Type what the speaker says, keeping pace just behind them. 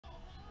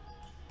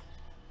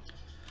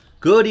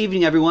Good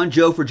evening, everyone.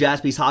 Joe for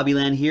Jaspys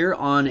Hobbyland here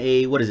on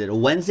a, what is it, a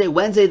Wednesday?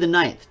 Wednesday the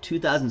 9th,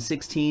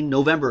 2016,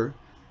 November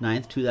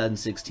 9th,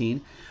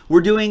 2016. We're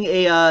doing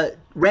a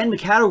random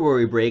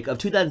category break of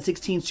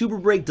 2016 Super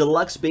Break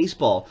Deluxe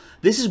Baseball.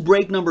 This is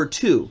break number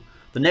 2.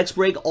 The next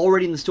break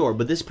already in the store,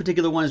 but this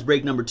particular one is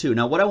break number 2.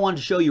 Now, what I wanted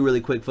to show you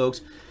really quick,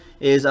 folks,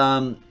 is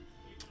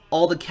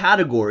all the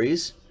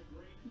categories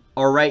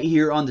are right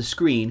here on the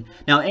screen.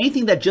 Now,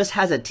 anything that just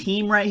has a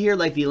team right here,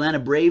 like the Atlanta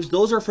Braves,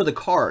 those are for the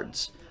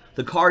cards.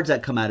 The cards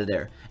that come out of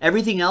there.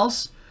 Everything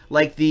else,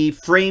 like the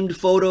framed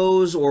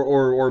photos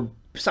or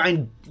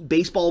signed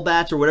baseball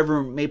bats or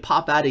whatever may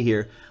pop out of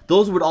here,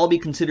 those would all be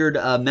considered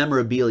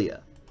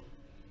memorabilia.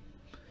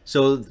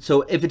 So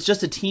if it's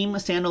just a team, a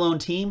standalone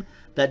team,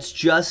 that's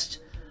just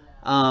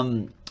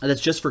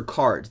for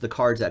cards, the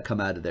cards that come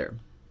out of there.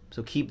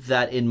 So keep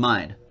that in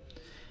mind.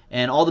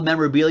 And all the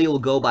memorabilia will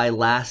go by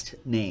last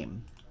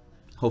name.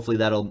 Hopefully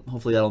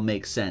that'll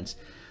make sense.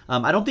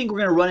 I don't think we're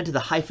going to run into the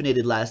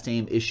hyphenated last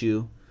name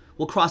issue.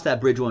 We'll cross that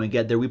bridge when we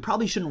get there. We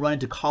probably shouldn't run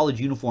into college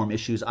uniform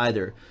issues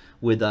either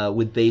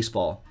with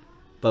baseball,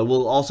 but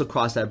we'll also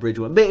cross that bridge.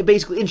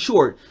 Basically, in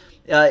short,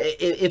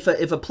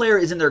 if a player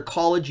is in their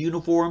college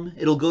uniform,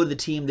 it'll go to the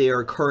team they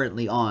are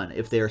currently on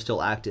if they are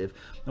still active,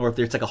 or if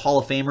there's like a Hall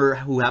of Famer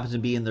who happens to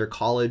be in their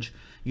college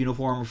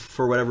uniform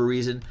for whatever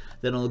reason,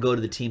 then it'll go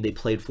to the team they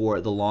played for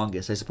the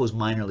longest. I suppose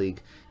minor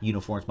league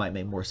uniforms might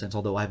make more sense,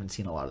 although I haven't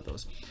seen a lot of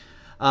those.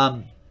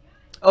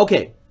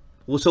 Okay.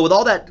 Well, so with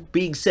all that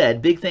being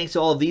said, big thanks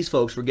to all of these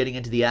folks for getting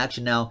into the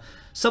action. Now,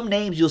 some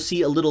names you'll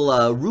see a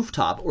little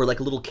rooftop or like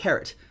a little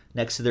carrot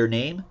next to their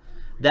name.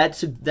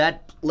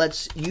 That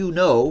lets you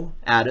know,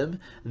 Adam,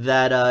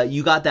 that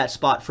you got that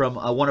spot from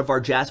one of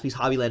our Jaspys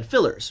Hobbyland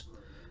fillers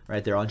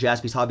right there on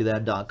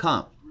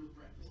JaspysHobbyland.com.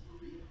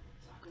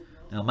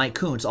 Now, Mike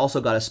Kuntz also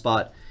got a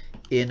spot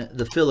in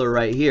the filler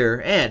right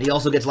here, and he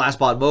also gets last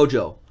spot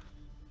mojo.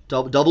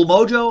 Double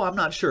mojo? I'm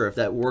not sure if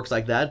that works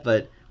like that,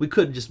 but we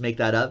could just make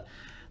that up.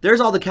 There's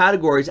all the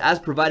categories as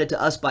provided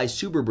to us by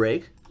Super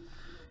Break.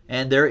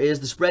 And there is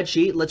the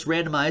spreadsheet. Let's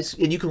randomize.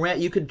 And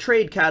you can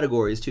trade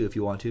categories too if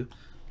you want to.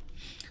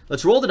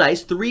 Let's roll the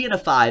dice. 3 and a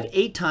 5.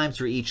 8 times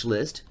for each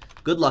list.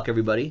 Good luck,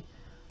 everybody.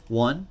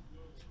 1,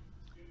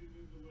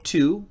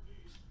 2,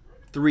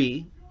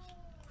 3,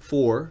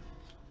 4,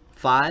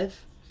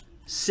 5,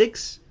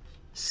 6,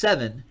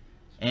 7,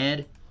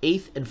 and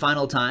 8th and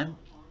final time.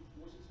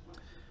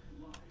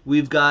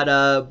 We've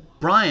got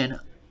Brian,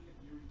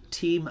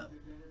 Team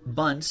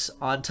Bunts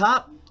on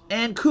top,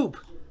 and Coop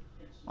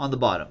on the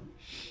bottom.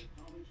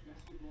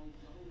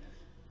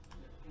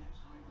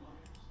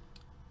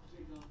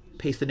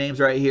 Paste the names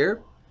right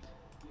here.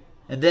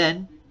 And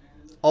then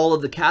all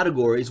of the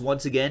categories,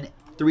 once again,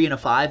 3 and a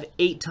 5,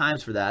 8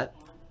 times for that.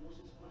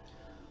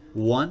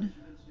 1,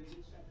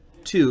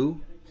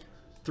 2,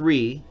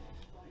 3,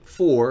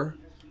 4,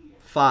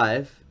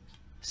 5,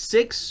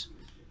 6,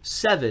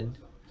 7,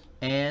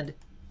 and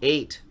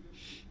 8.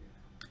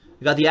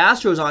 We got the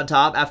Astros on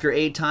top after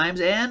 8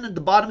 times, and at the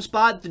bottom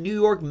spot, the New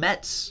York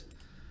Mets.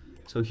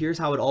 So here's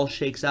how it all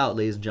shakes out,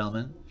 ladies and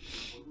gentlemen.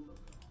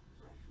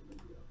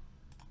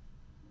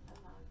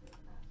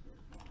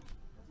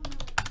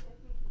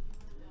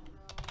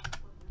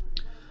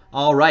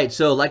 All right,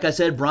 so like I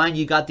said, Brian,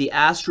 you got the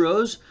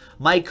Astros.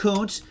 Mike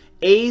Kuntz,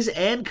 A's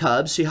and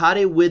Cubs.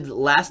 Shihade with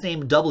last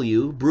name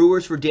W.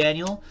 Brewers for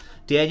Daniel.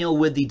 Daniel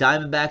with the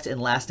Diamondbacks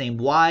and last name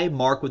Y.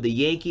 Mark with the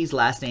Yankees,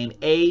 last name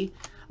A.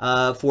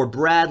 For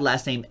Brad,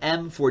 last name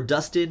M. For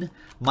Dustin,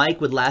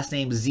 Mike with last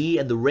name Z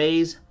and the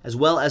Rays, as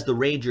well as the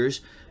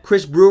Rangers.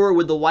 Chris Brewer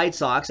with the White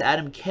Sox.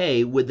 Adam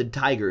K with the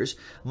Tigers.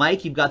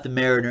 Mike, you've got the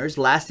Mariners.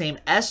 Last name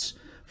S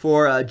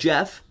for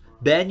Jeff.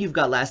 Ben, you've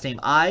got last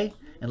name I.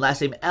 And last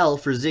name L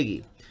for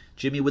Ziggy.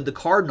 Jimmy with the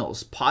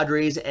Cardinals.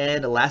 Padres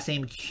and last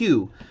name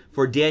Q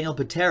for Daniel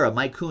Patera.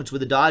 Mike Kuntz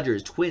with the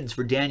Dodgers. Twins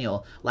for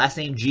Daniel. Last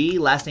name G.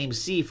 Last name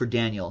C for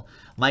Daniel.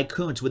 Mike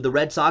Kuntz with the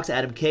Red Sox.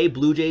 Adam K.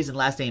 Blue Jays and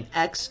last name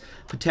X.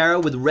 Patera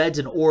with Reds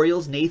and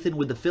Orioles. Nathan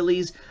with the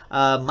Phillies.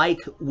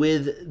 Mike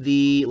with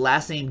the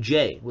last name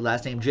J.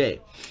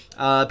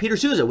 Peter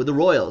Souza with the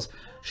Royals.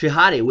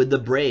 Shihade with the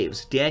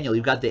Braves. Daniel,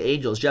 you've got the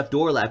Angels. Jeff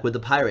Dorlack with the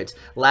Pirates.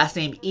 Last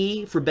name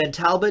E for Ben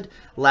Talbot.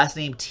 Last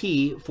name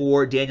T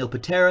for Daniel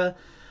Patera.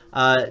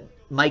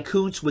 Mike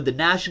Kuntz with the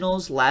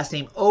Nationals. Last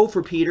name O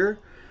for Peter.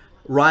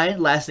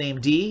 Ryan, last name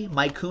D.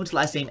 Mike Kuntz,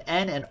 last name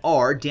N and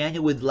R.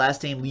 Daniel with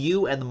last name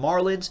U and the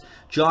Marlins.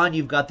 John,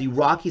 you've got the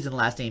Rockies and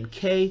last name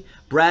K.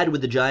 Brad with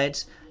the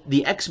Giants.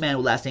 The X-Man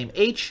with last name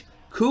H.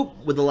 Coop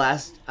with the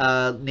last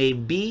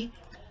name B.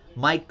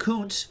 Mike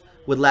Kuntz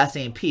with last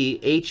name P.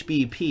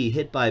 HBP,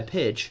 hit by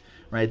pitch,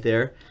 right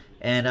there.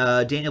 And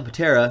Daniel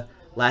Patera,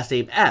 last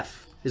name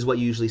F. Is what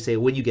you usually say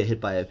when you get hit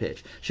by a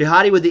pitch.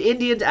 Shihade with the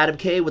Indians, Adam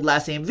K with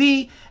last name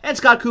V, and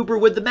Scott Cooper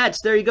with the Mets.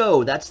 There you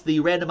go. That's the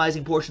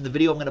randomizing portion of the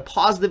video. I'm going to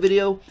pause the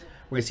video.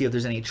 We're going to see if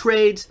there's any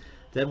trades.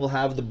 Then we'll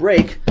have the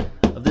break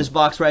of this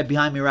box right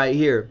behind me right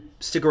here.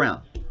 Stick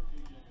around.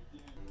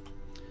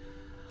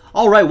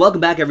 All right, welcome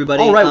back,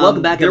 everybody.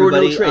 There were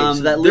no trades.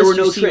 So that list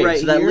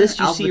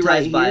you see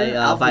right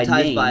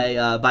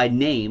here, by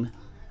name,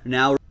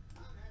 now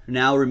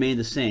remain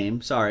the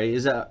same. Sorry,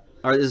 does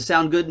it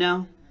sound good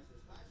now?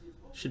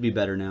 Should be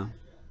better now.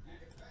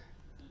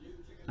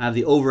 I have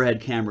the overhead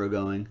camera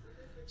going.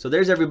 So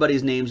there's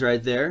everybody's names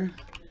right there.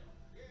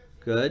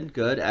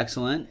 Good,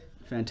 excellent,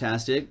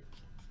 fantastic.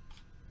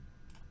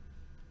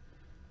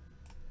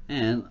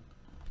 And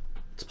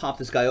let's pop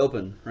this guy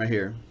open right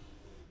here.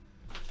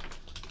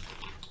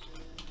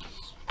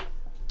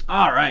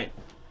 All right.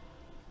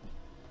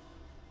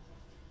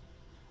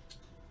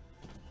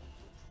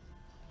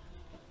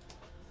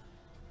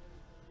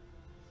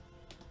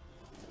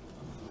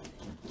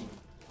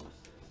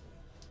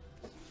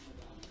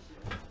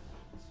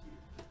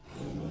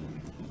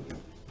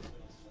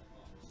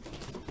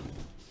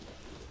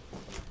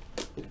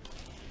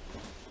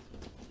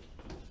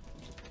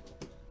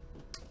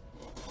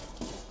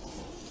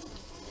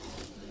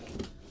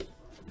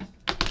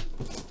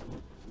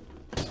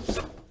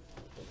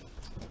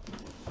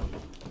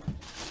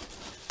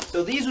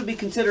 So these would be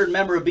considered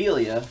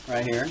memorabilia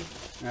right here,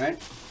 all right?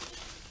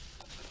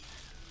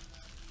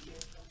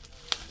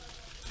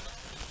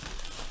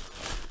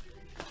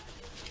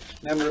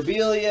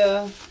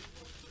 Memorabilia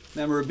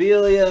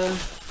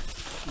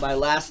by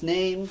last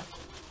name.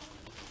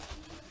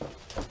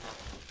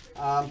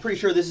 I'm pretty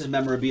sure this is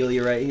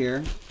memorabilia right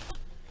here.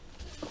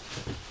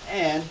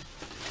 And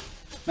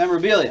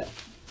memorabilia.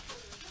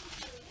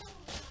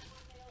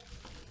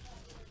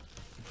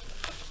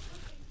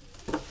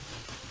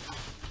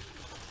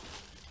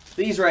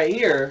 These right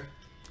here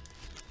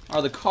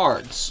are the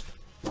cards.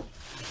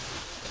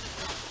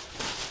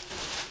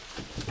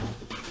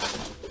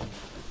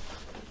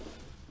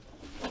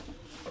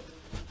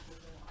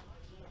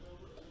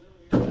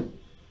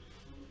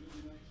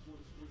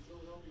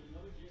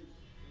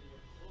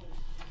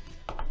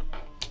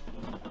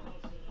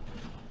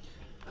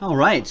 All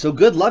right, so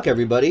good luck,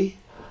 everybody.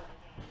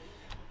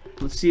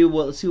 Let's see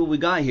what we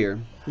got here.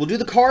 We'll do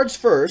the cards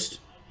first.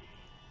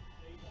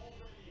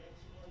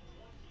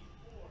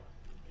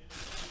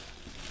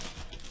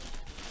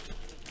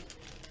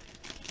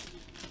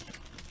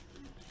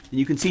 And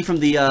you can see from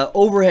the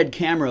overhead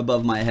camera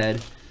above my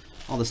head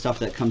all the stuff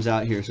that comes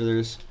out here. So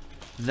there's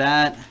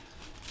that.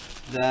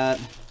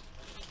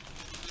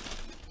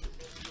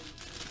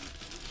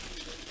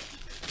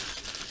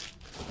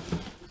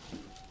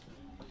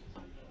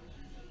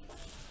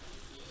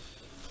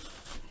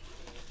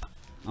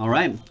 All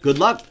right, good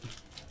luck.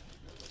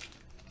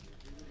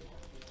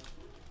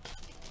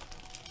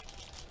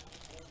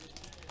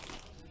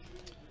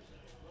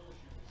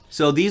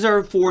 So these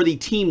are for the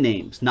team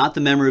names, not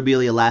the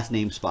memorabilia last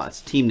name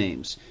spots, team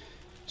names.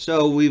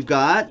 So we've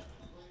got,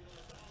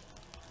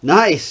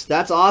 nice,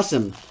 that's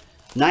awesome.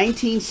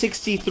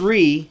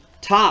 1963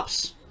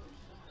 Topps,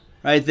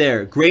 right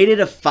there, graded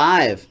a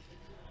 5.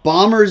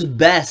 Bombers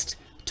Best,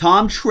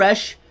 Tom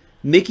Tresh,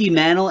 Mickey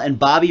Mantle, and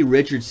Bobby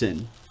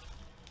Richardson.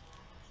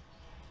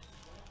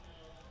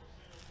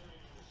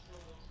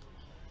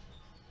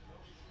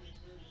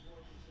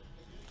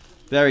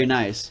 Very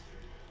nice.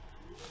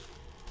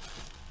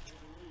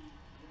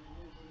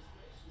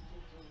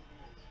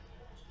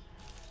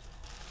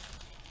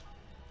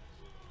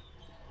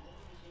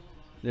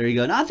 There you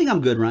go. No, I think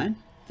I'm good, Ryan.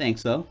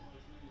 Thanks, though.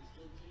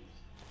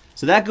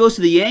 So that goes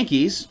to the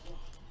Yankees.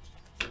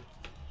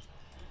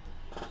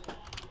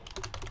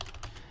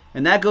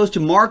 And that goes to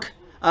Mark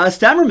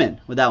Stemmerman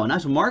with that one.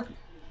 Nice one, Mark.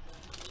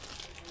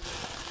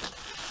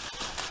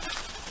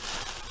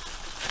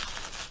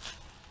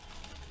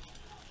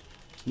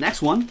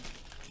 Next one.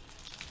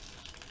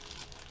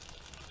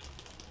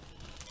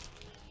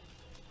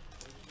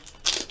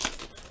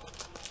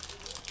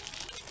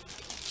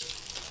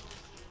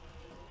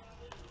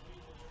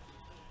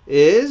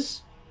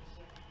 Is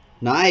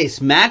nice,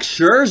 Max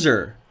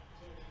Scherzer.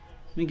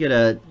 Let me get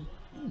a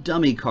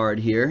dummy card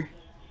here.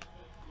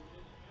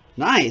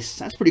 Nice,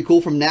 that's pretty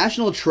cool from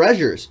National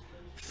Treasures.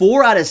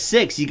 4 out of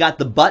 6. You got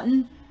the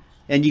button,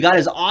 and you got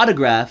his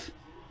autograph.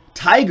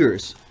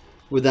 Tigers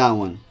with that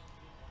one.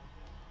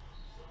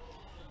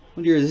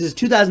 What year is this? This is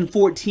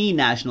 2014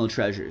 National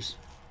Treasures.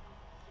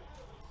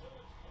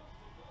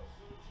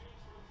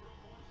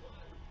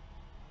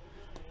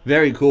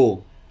 Very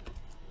cool.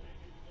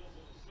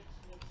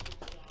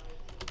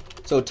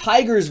 So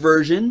Tigers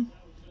version,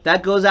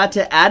 that goes out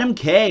to Adam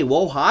K.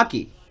 Whoa,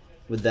 hockey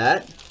with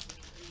that.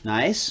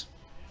 Nice.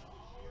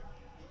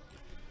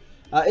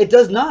 It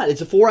does not.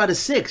 It's a 4 out of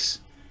 6.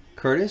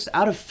 Curtis,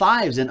 out of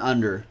 5s and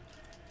under.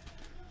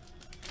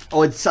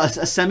 Oh, it's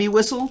a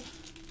semi-whistle?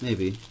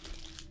 Maybe.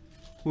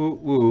 Woo,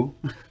 woo.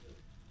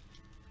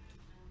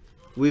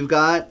 We've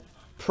got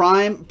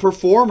Prime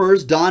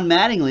Performers, Don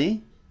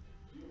Mattingly.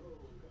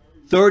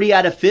 30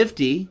 out of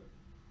 50.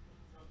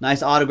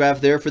 Nice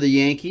autograph there for the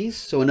Yankees.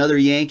 So another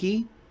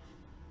Yankee.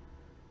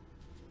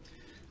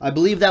 I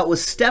believe that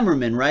was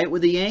Stemmerman, right,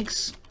 with the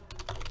Yanks?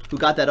 Who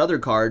got that other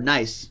card.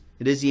 Nice.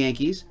 It is the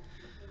Yankees.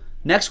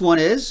 Next one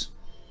is...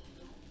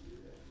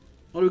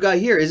 what do we got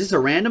here? Is this a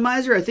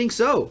randomizer? I think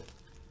so.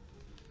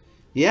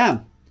 Yeah.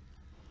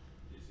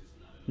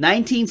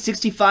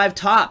 1965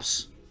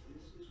 Topps.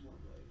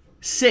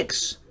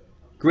 6.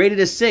 Graded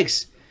as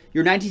 6.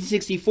 Your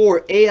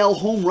 1964 AL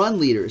home run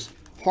leaders.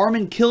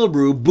 Harmon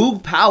Killebrew,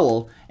 Boog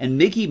Powell, and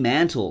Mickey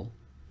Mantle.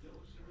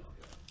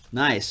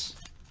 Nice.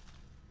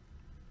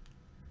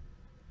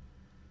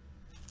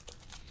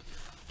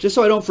 Just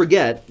so I don't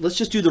forget, let's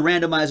just do the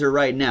randomizer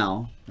right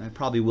now. I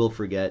probably will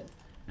forget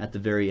at the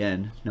very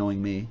end,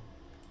 knowing me.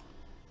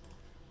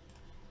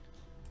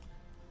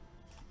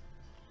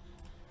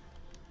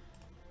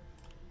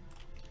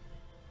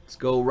 Let's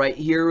go right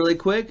here really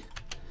quick.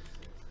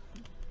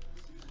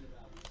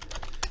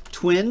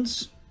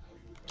 Twins,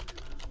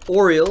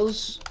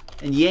 Orioles,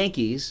 and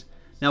Yankees.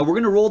 Now we're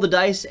going to roll the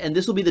dice, and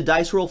this will be the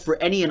dice roll for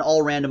any and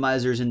all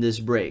randomizers in this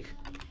break.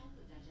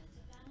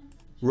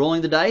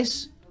 Rolling the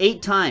dice,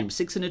 8 times,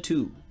 6 and a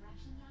 2.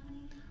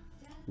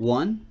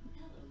 1,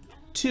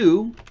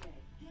 2,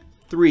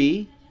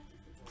 3,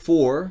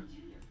 4,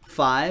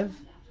 5,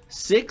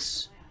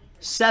 6,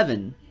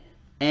 7,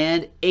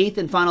 and 8th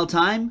and final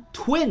time,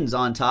 Twins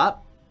on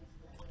top.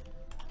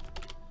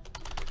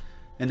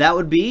 And that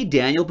would be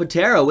Daniel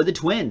Patero with the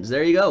Twins.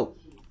 There you go.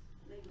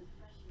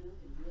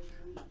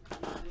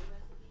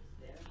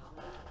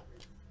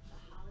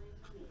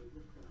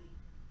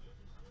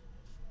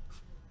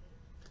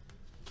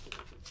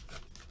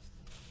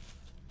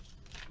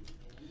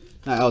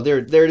 Oh, there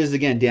it is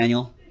again,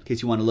 Daniel, in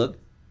case you want to look.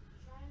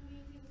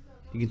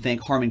 You can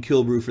thank Harmon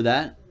Killebrew for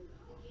that.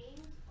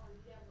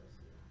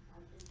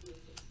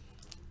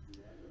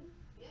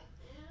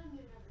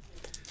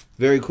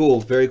 Very cool,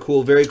 very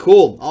cool, very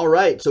cool. All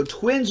right, so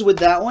Twins with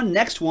that one.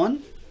 Next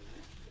one.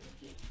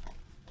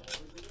 I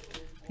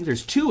think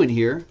there's 2 in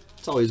here.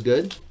 It's always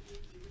good.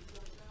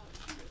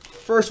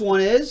 First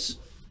one is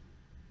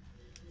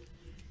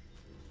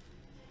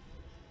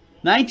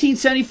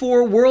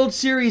 1974 World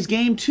Series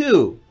Game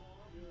 2.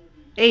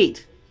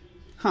 8.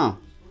 Huh.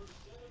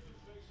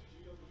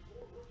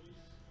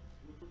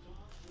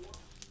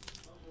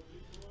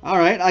 All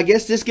right, I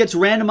guess this gets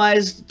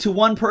randomized to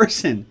one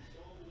person.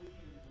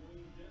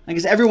 I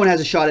guess everyone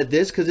has a shot at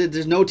this because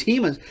there's no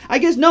team. I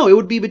guess no, it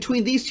would be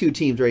between these 2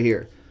 teams right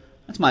here.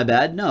 That's my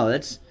bad. No,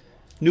 that's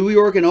New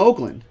York and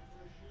Oakland.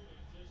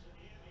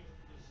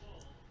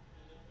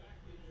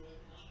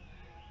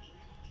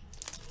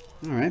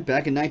 All right,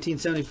 back in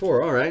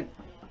 1974. All right.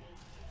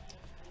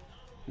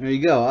 There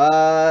you go.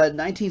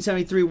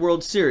 1973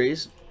 World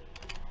Series.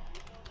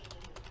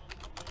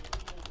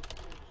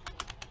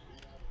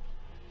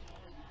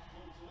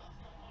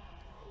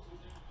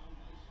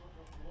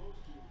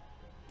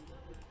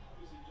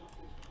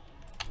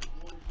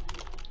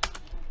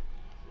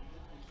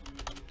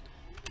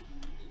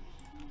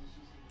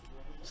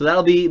 So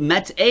that'll be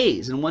Mets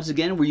A's. And once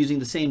again, we're using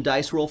the same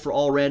dice roll for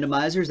all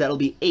randomizers. That'll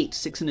be 8,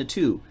 6 and a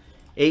 2.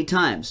 8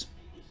 times.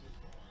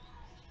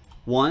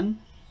 1,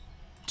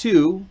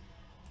 2,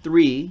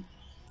 3,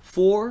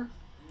 4,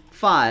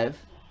 5,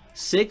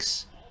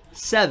 6,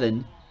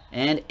 7,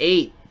 and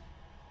 8.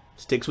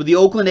 Sticks with the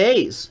Oakland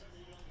A's.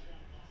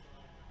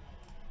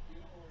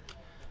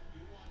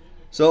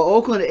 So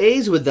Oakland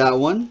A's with that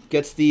one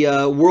gets the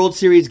World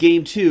Series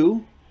Game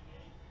 2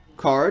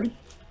 card.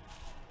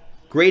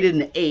 Graded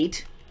an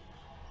 8.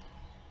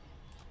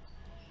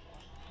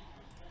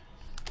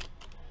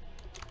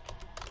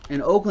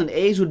 And Oakland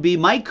A's would be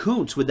Mike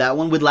Kuntz with that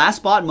one with Last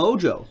Spot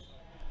Mojo.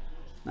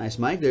 Nice,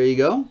 Mike. There you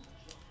go.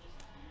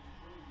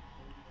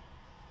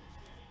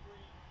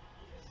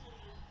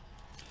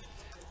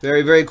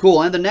 Very, very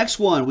cool. And the next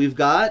one we've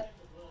got,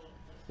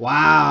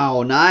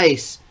 wow,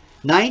 nice.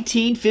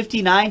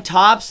 1959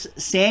 Topps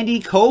Sandy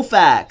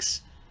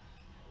Koufax.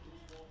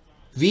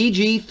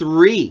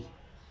 VG3.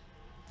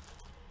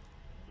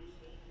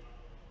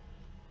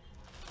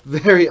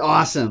 Very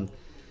awesome.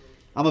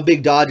 I'm a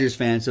big Dodgers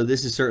fan, so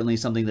this is certainly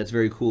something that's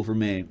very cool for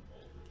me.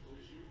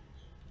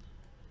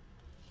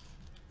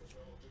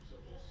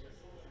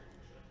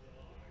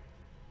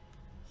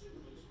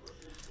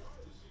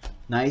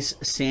 Nice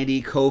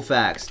Sandy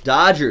Koufax.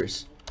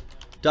 Dodgers.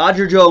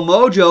 Dodger Joe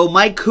Mojo.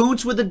 Mike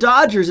Kuntz with the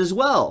Dodgers as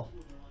well.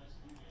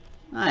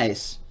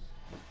 Nice.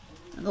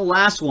 And the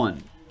last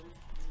one.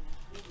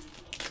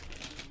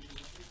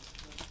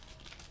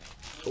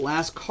 The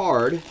last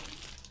card.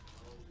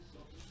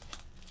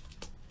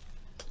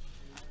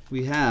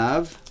 We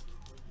have,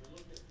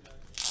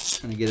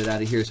 trying to get it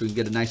out of here so we can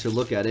get a nicer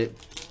look at it.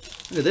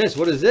 Look at this.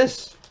 What is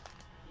this?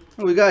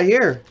 What do we got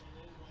here?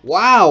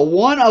 Wow,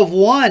 1 of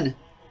 1.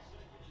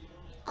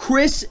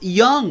 Chris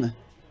Young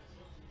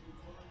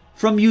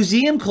from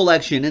Museum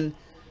Collection. And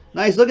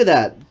nice, look at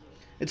that.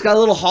 It's got a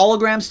little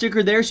hologram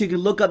sticker there so you can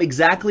look up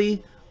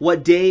exactly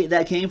what day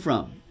that came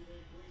from.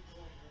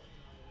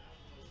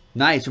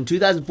 Nice. From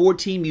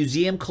 2014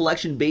 Museum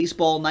Collection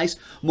Baseball. Nice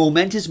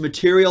momentous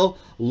material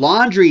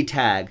laundry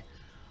tag.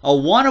 A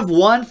 1 of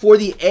 1 for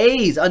the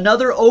A's.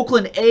 Another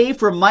Oakland A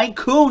for Mike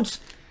Kuntz.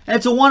 And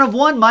it's a 1 of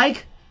 1,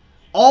 Mike.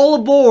 All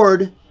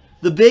aboard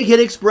the Big Hit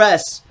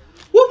Express.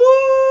 Whoop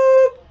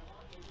whoop.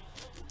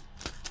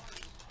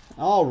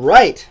 All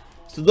right.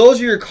 So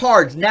those are your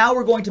cards. Now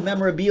we're going to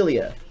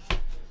memorabilia.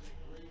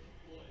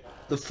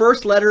 The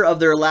first letter of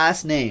their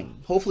last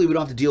name. Hopefully we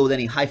don't have to deal with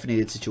any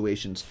hyphenated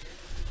situations.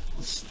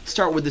 Let's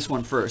start with this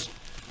one first.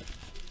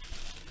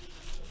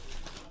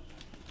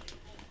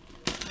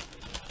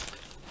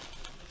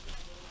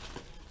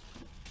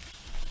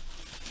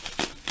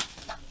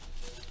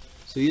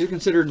 So these are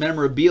considered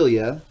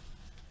memorabilia.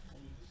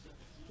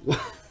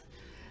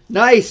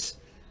 Nice.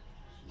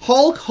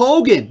 Hulk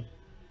Hogan.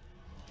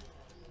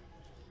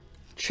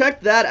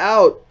 Check that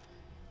out.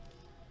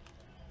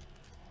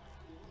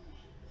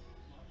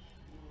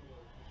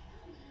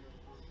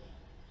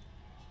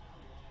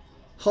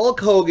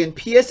 Hulk Hogan,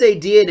 PSA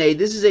DNA.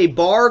 This is a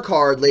bar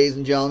card, ladies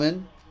and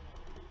gentlemen.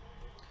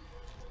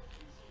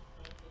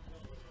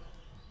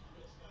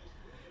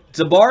 It's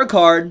a bar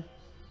card.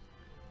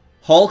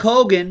 Hulk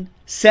Hogan,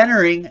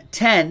 centering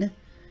 10.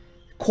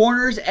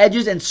 Corners,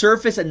 edges, and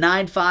surface a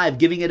 9.5,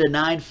 giving it a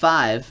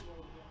 9.5.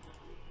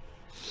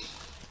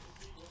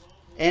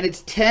 And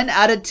it's 10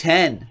 out of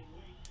 10.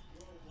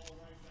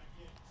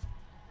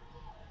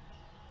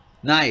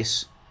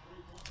 Nice.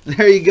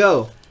 There you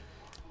go.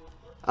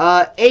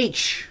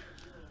 H.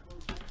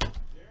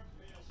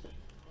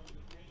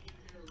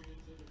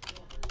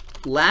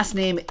 Last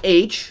name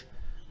H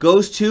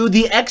goes to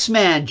the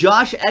X-Man,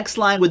 Josh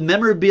X-Line with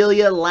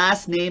memorabilia,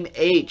 last name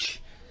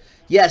H.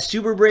 Yes,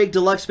 Super Break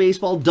Deluxe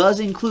Baseball does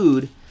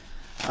include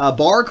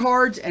bar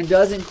cards and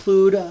does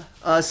include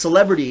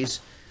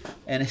celebrities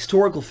and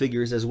historical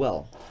figures as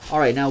well. All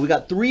right, now we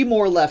got 3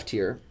 more left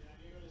here.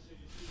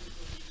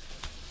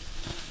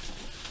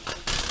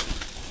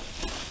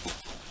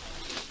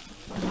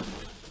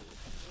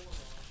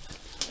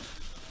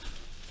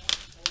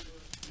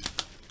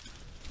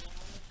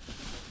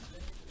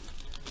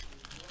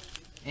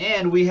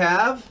 And we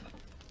have,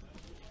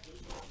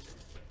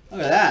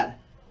 look at that.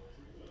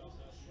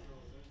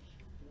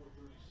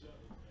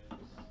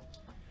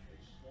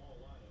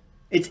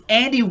 It's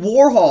Andy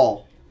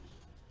Warhol.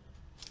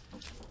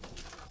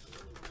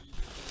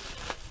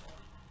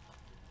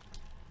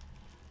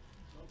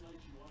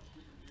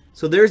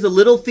 So there's the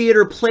Little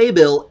Theater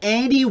playbill.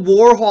 Andy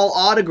Warhol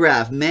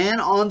autograph. Man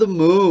on the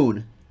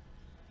Moon.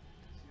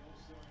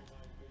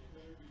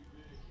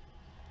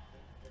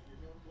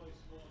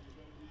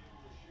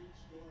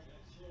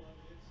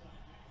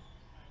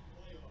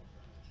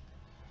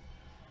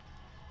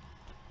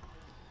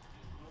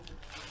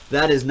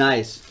 That is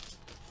nice.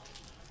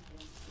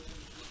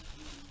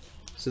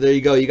 So there you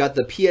go. You got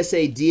the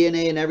PSA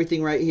DNA and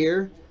everything right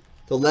here.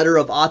 The letter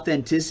of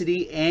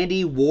authenticity,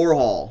 Andy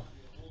Warhol.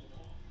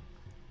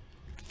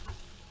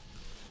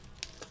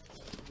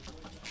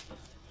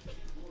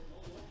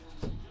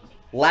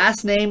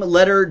 Last name,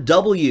 letter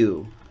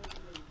W.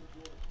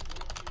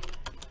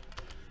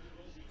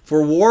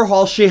 For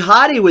Warhol,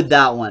 Shehadi with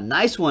that one.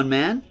 Nice one,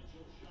 man.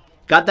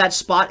 Got that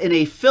spot in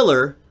a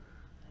filler.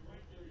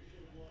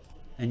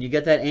 And you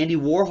get that Andy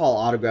Warhol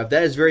autograph.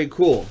 That is very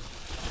cool.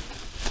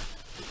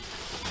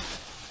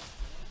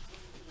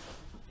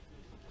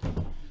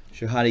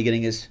 Shehadi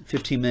getting his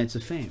 15 minutes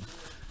of fame.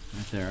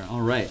 Right there.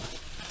 All right.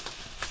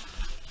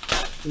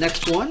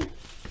 Next one.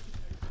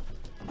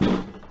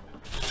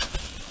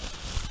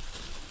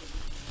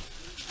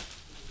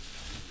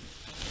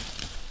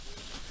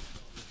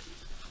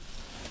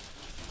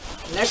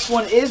 Next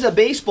one is a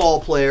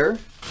baseball player.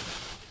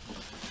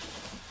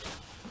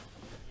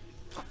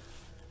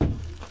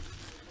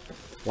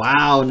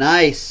 Wow,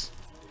 nice.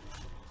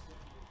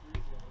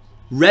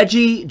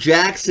 Reggie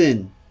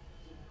Jackson.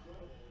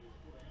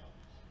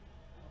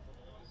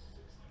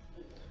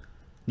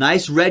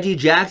 Nice Reggie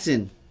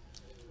Jackson.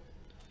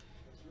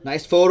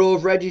 Nice photo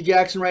of Reggie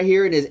Jackson right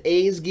here in his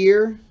A's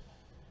gear.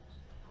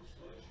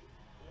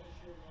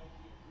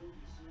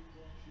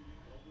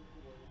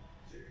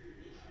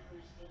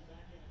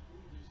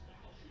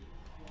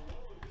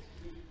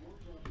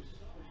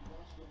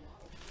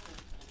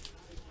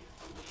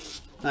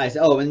 Nice.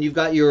 Oh, and you've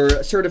got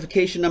your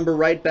certification number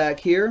right back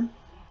here.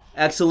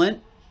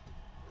 Excellent.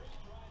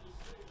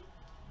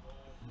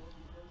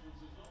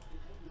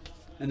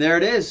 And there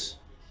it is.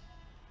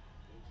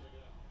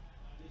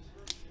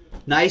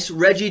 Nice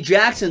Reggie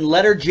Jackson,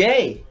 letter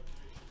J.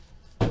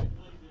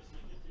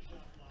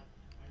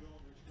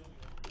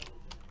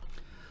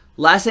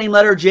 Last name,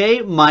 letter J,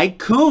 Mike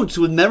Kuntz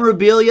with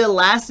memorabilia,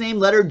 last name,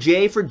 letter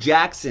J for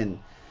Jackson.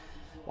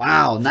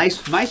 Wow,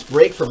 nice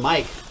break for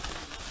Mike.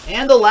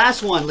 And the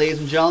last one, ladies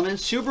and gentlemen,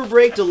 Super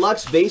Break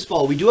Deluxe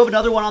Baseball. We do have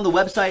another one on the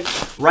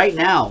website right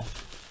now.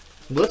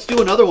 Let's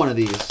do another one of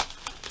these.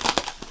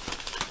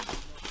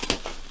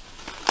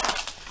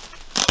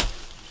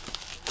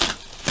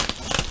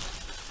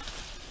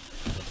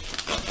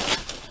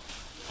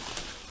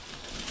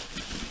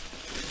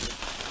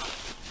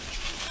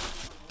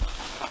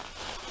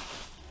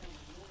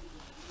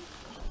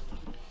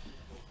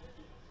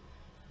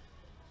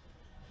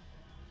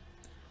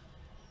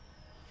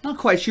 Not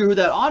quite sure who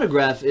that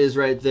autograph is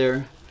right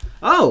there.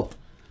 Oh,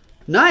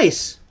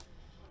 nice.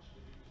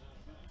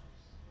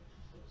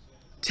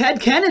 Ted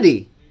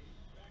Kennedy.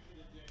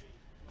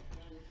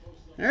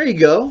 There you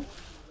go.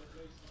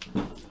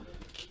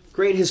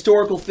 Great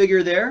historical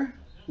figure there.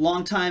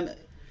 Longtime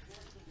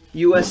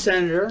U.S.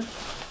 Senator.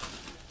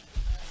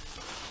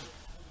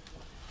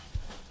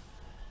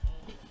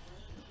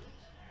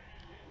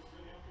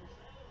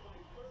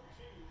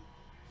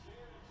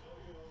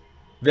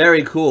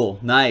 Very cool.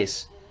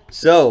 Nice.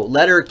 So,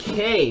 letter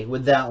K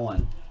with that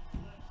one.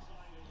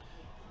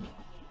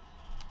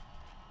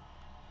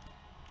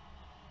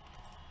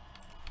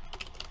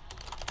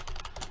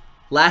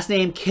 Last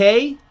name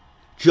K.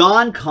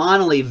 John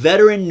Connolly,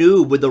 veteran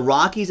noob with the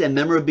Rockies and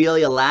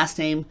memorabilia. Last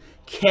name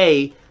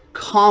K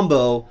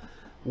combo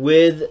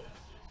with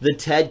the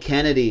Ted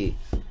Kennedy.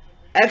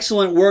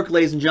 Excellent work,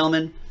 ladies and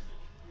gentlemen.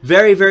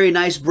 Very, very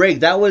nice break.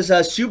 That was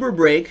a super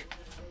break.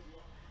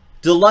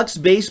 Deluxe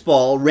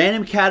Baseball,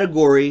 random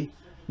category,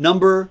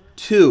 number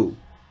 2.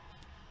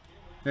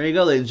 There you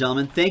go, ladies and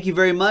gentlemen. Thank you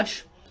very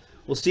much.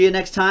 We'll see you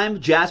next time.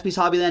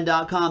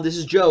 JaspysHobbyland.com. This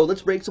is Joe.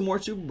 Let's break some more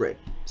super break.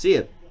 See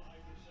ya.